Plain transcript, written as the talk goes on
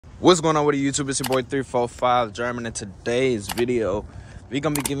What's going on with the YouTube? It's your boy 345 German. In today's video, we're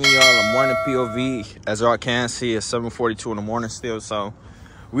gonna be giving y'all a morning POV. As y'all can see, it's 7:42 in the morning still, so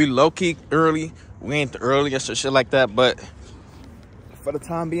we low-key early. We ain't the earliest or shit like that, but for the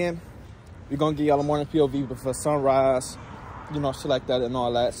time being, we're gonna give y'all a morning POV before sunrise, you know, shit like that and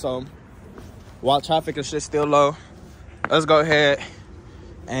all that. So while traffic is shit still low, let's go ahead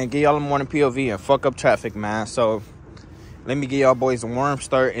and give y'all a morning POV and fuck up traffic, man. So let me give y'all boys a warm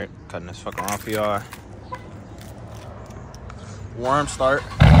start. Cutting this fucking off for y'all. Warm start.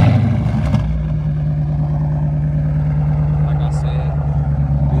 Like I said,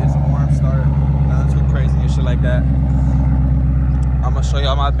 it's a warm start. Nothing too crazy and shit like that. I'm gonna show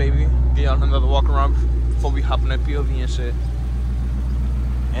y'all my baby. Give y'all another walk around before we hop in that POV and shit.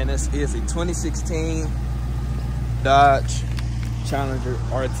 And this is a 2016 Dodge Challenger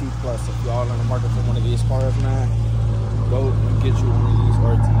RT Plus. If y'all in the market for one of these cars, man, go and get you one of these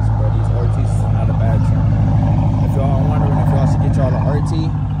RTs, bro. These RTs is not a bad trim. If y'all are wondering if y'all should get y'all an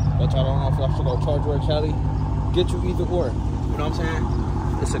RT, but y'all don't know if y'all should go Charger or Kelly, get you either or. You know what I'm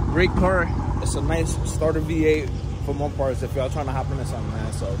saying? It's a great car. It's a nice starter V8 for more parts if y'all trying to hop into something,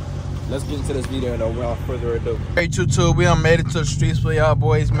 man. So let's get into this video though without further ado. Hey, YouTube, we done made it to the streets for y'all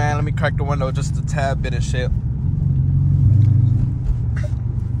boys, man. Let me crack the window just a tad bit of shit.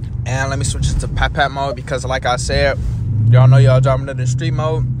 And let me switch it to pat mode because like I said, y'all know y'all driving in the street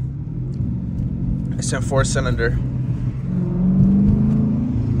mode. It's in 4-cylinder.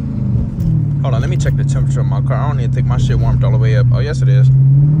 Hold on, let me check the temperature of my car. I don't even think my shit warmed all the way up. Oh, yes it is.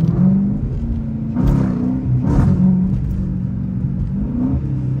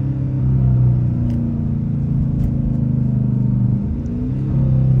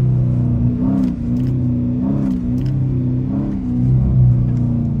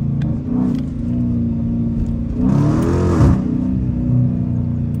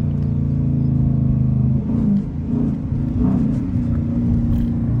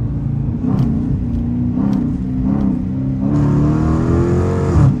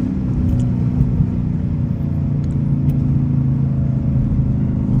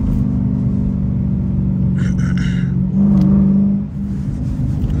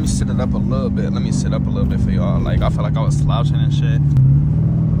 Up a little bit. Let me sit up a little bit for y'all. Like, I feel like I was slouching and shit.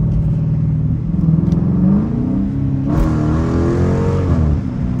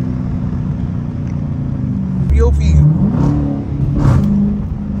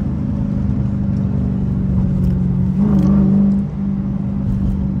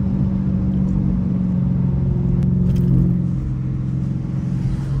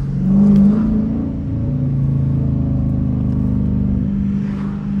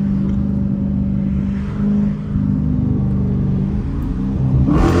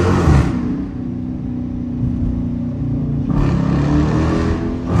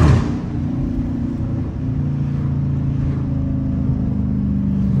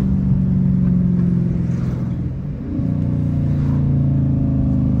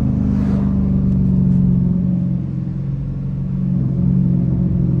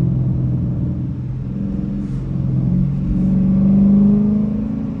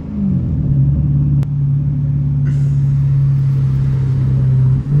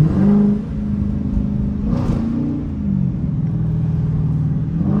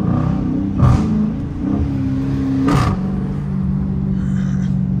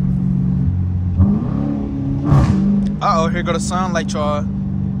 Uh-oh, here go the sunlight, y'all.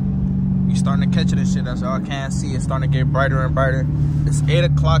 You starting to catch it and shit. That's all I can see. It's starting to get brighter and brighter. It's 8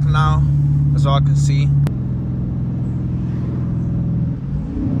 o'clock now. That's all I can see.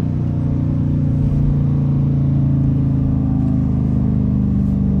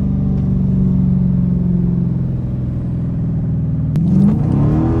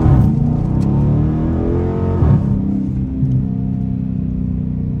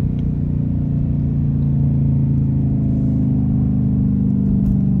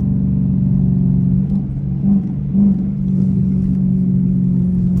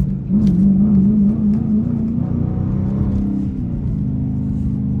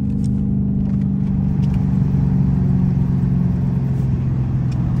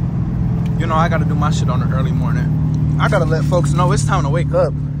 You know, I gotta do my shit on the early morning. I gotta let folks know it's time to wake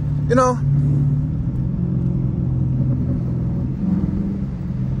up. You know?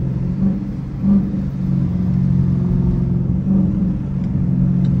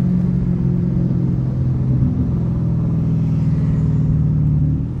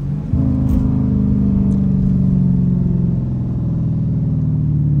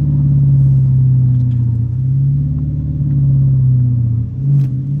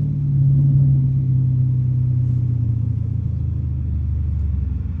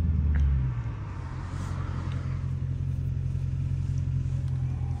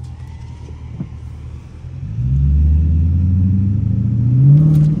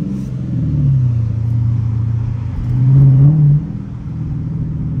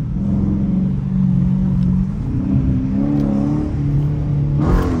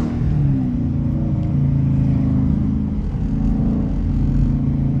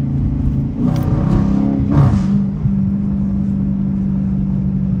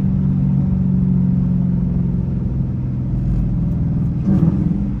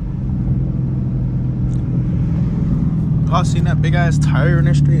 y'all seen that big ass tire in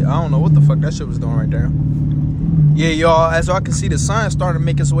the street? I don't know what the fuck that shit was doing right there. Yeah, y'all, as y'all can see, the sun starting to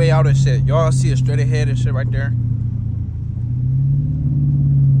make its way out and shit. Y'all see it straight ahead and shit right there.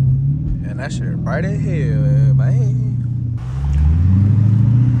 And that shit right ahead, man.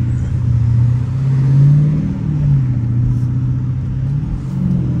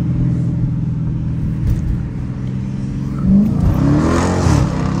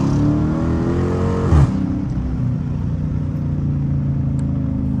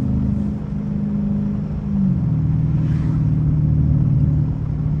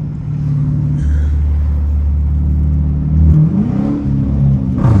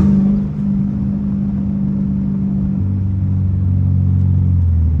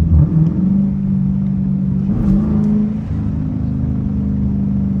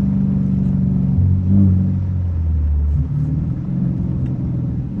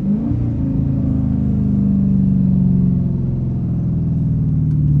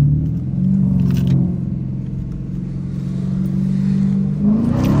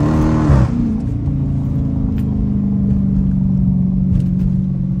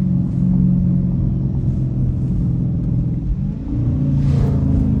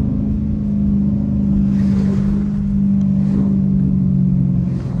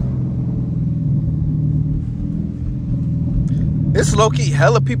 It's low-key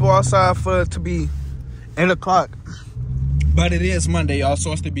hella people outside for it to be 8 o'clock. But it is Monday, y'all,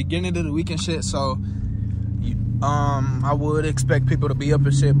 so it's the beginning of the week and shit, so I would expect people to be up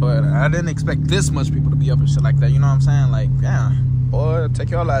and shit, but I didn't expect this much people to be up and shit like that, you know what I'm saying? Like, yeah, boy, take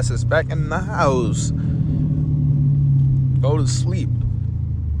your asses back in the house. Go to sleep.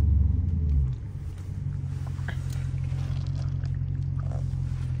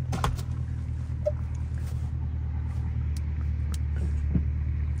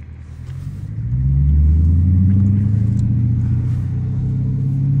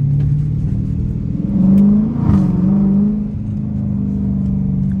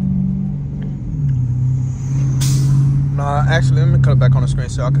 Actually, let me cut it back on the screen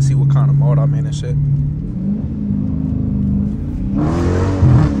so I can see what kind of mode I'm in and shit.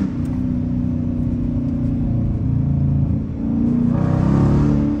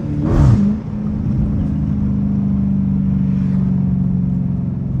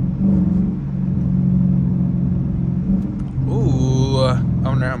 Ooh,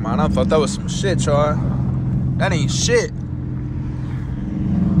 oh, never mind. I thought that was some shit, y'all. That ain't shit.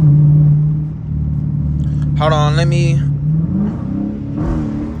 Hold on, let me...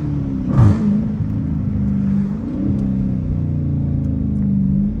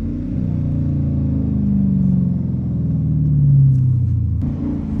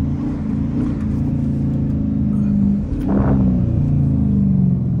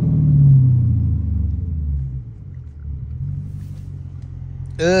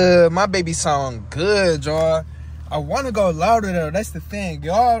 My baby sound good, y'all. I want to go louder though. That's the thing,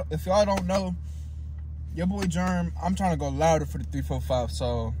 y'all. If y'all don't know, your boy Germ, I'm trying to go louder for the 345.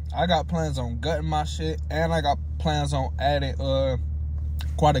 So I got plans on gutting my shit, and I got plans on adding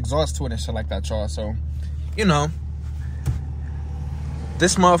quad exhaust to it and shit like that, y'all. So, you know,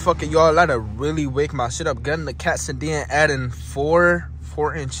 this motherfucker, y'all, that'll really wake my shit up. Gutting the cats and then adding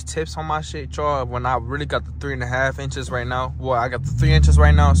 4-inch tips on my shit, y'all, when I really got the 3.5 inches right now. Well, I got the 3 inches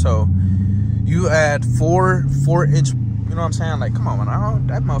right now, so you add 4-inch, you know what I'm saying? Like, come on, man,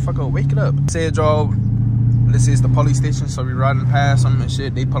 that motherfucker will wake it up. Said, y'all, this is the police station, so we riding past them and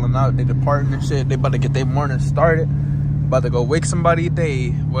shit. They pulling out, they departing and shit. They about to get their morning started. About to go wake somebody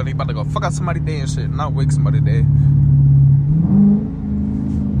day. Well, they about to go fuck out somebody day and shit, not wake somebody day.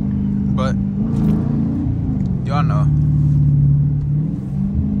 But y'all know.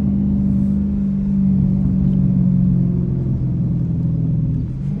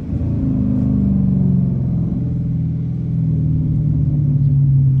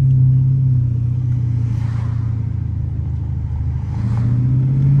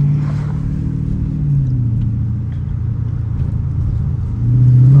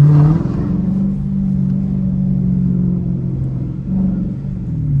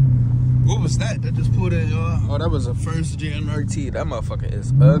 That just pulled in, y'all. Oh, that was a first gen RT. That motherfucker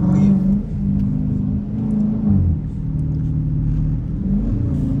is ugly.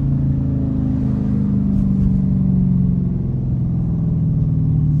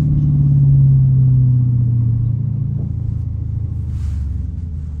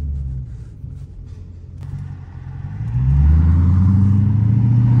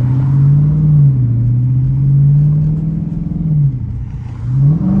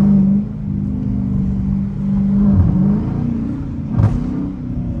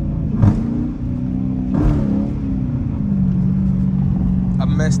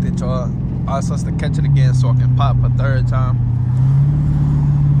 process to catch it again so I can pop a third time.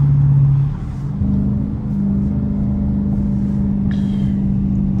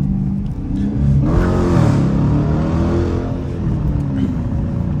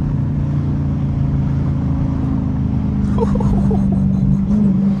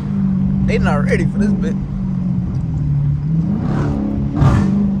 They not ready for this bit.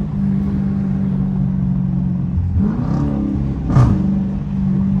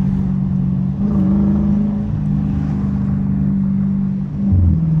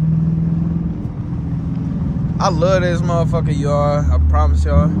 I love this motherfucker, y'all. I promise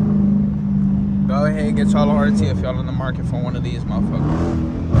y'all. Go ahead and get y'all a RT if y'all in the market for one of these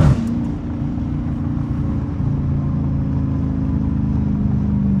motherfuckers.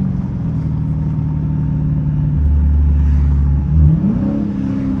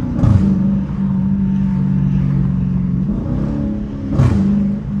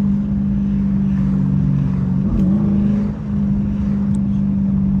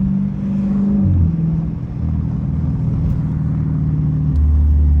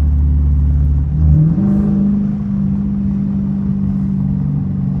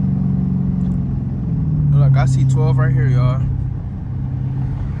 I see 12 right here, y'all.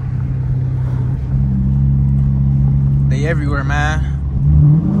 They everywhere, man.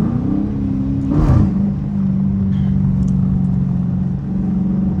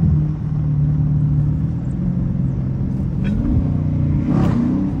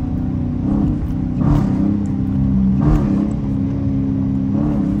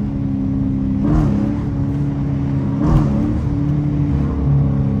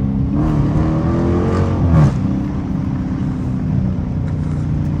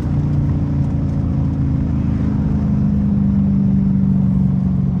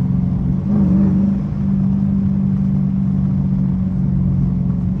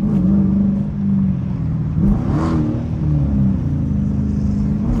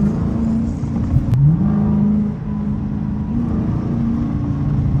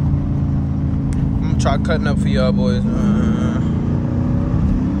 Try cutting up for y'all boys.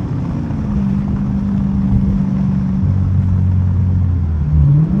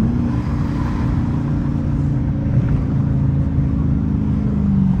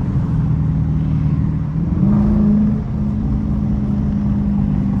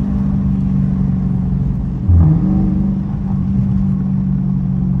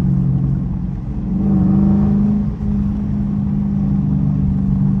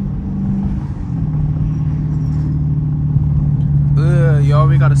 Y'all,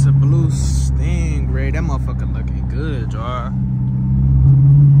 we got us a blue Stingray. That motherfucker looking good, y'all.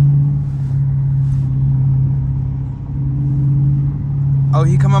 Oh,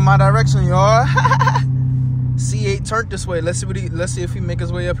 he coming my direction, y'all. C8 turned this way. Let's see if he make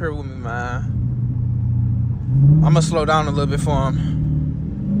his way up here with me, man. I'm gonna slow down a little bit for him.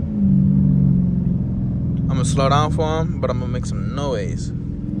 I'm gonna slow down for him, but I'm gonna make some noise.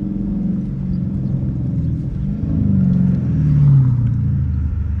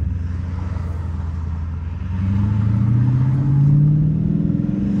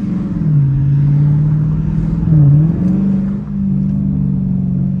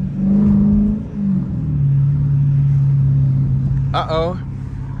 Uh-oh.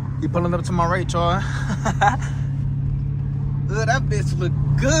 He pulling up to my right, y'all. Look, that bitch look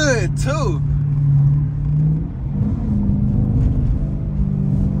good, too.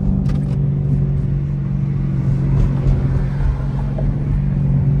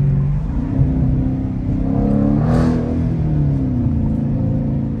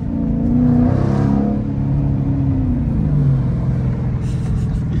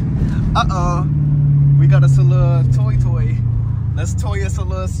 Uh-oh. We got us a little toy. Let's toy us a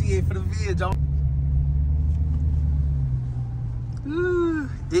little C8 for the vid, y'all.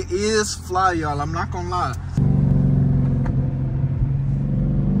 It is fly, y'all. I'm not gonna lie.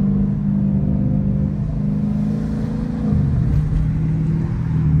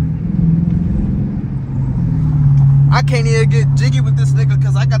 I can't even get jiggy with this nigga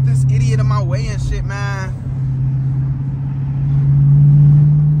because I got this idiot in my way and shit, man.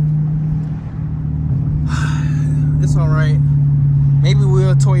 It's alright. Maybe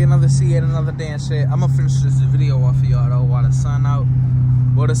we'll toy another C8 another day and shit. I'm gonna finish this video off of y'all though while the sun out.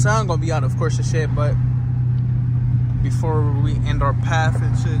 Well, the sun gonna be out, of course, and shit, but before we end our path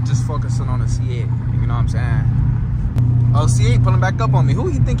and shit, just focusing on the C8. You know what I'm saying? Oh, C8 pulling back up on me.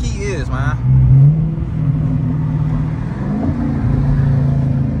 Who you think he is, man?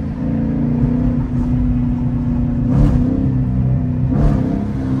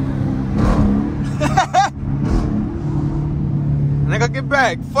 Nigga, get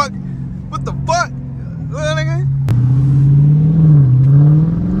back. Fuck. What the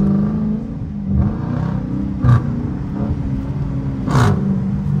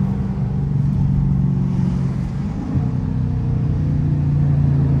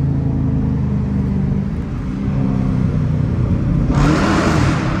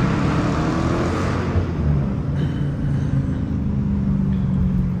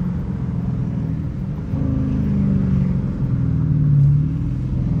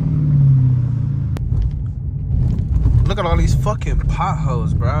these fucking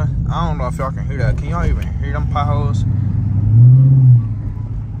potholes, bro. I don't know if y'all can hear that. Can y'all even hear them potholes?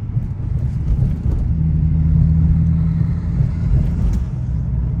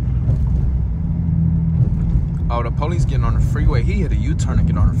 Oh, the police getting on the freeway. He hit a U-turn to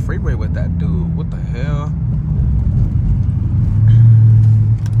get on the freeway with that dude. What the hell?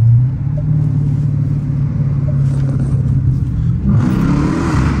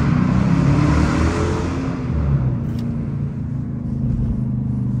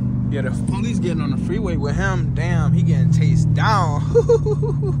 Yeah, the police getting on the freeway with him. Damn, he getting chased down.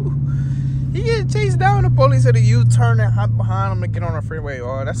 He getting chased down. The police hit a U-turn and hop behind him to get on the freeway.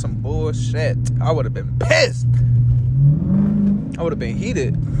 Oh, that's some bullshit. I would have been pissed. I would have been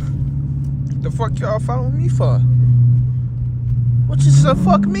heated. The fuck y'all following me for? What you so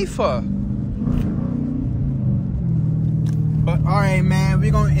fuck me for? But alright, man,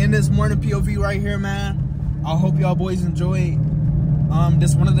 we gonna end this morning POV right here, man. I hope y'all boys enjoyed.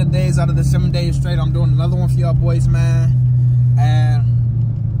 This one of the days out of the 7 days straight. I'm doing another one for y'all boys, man.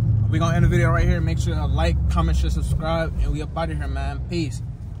 And we gonna end the video right here. Make sure to like, comment, share, subscribe, and we up out of here, man. Peace.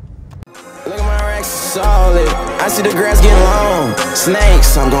 Look at my racks solid. I see the grass getting long.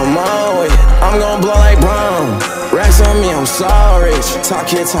 Snakes, I'm gon' mow it. I'm gon' blow like brown. Racks on me, I'm so rich. Top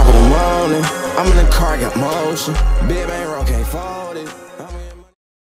kid, top of the morning. I'm in the car, got motion. Big bang roll, can't fold it.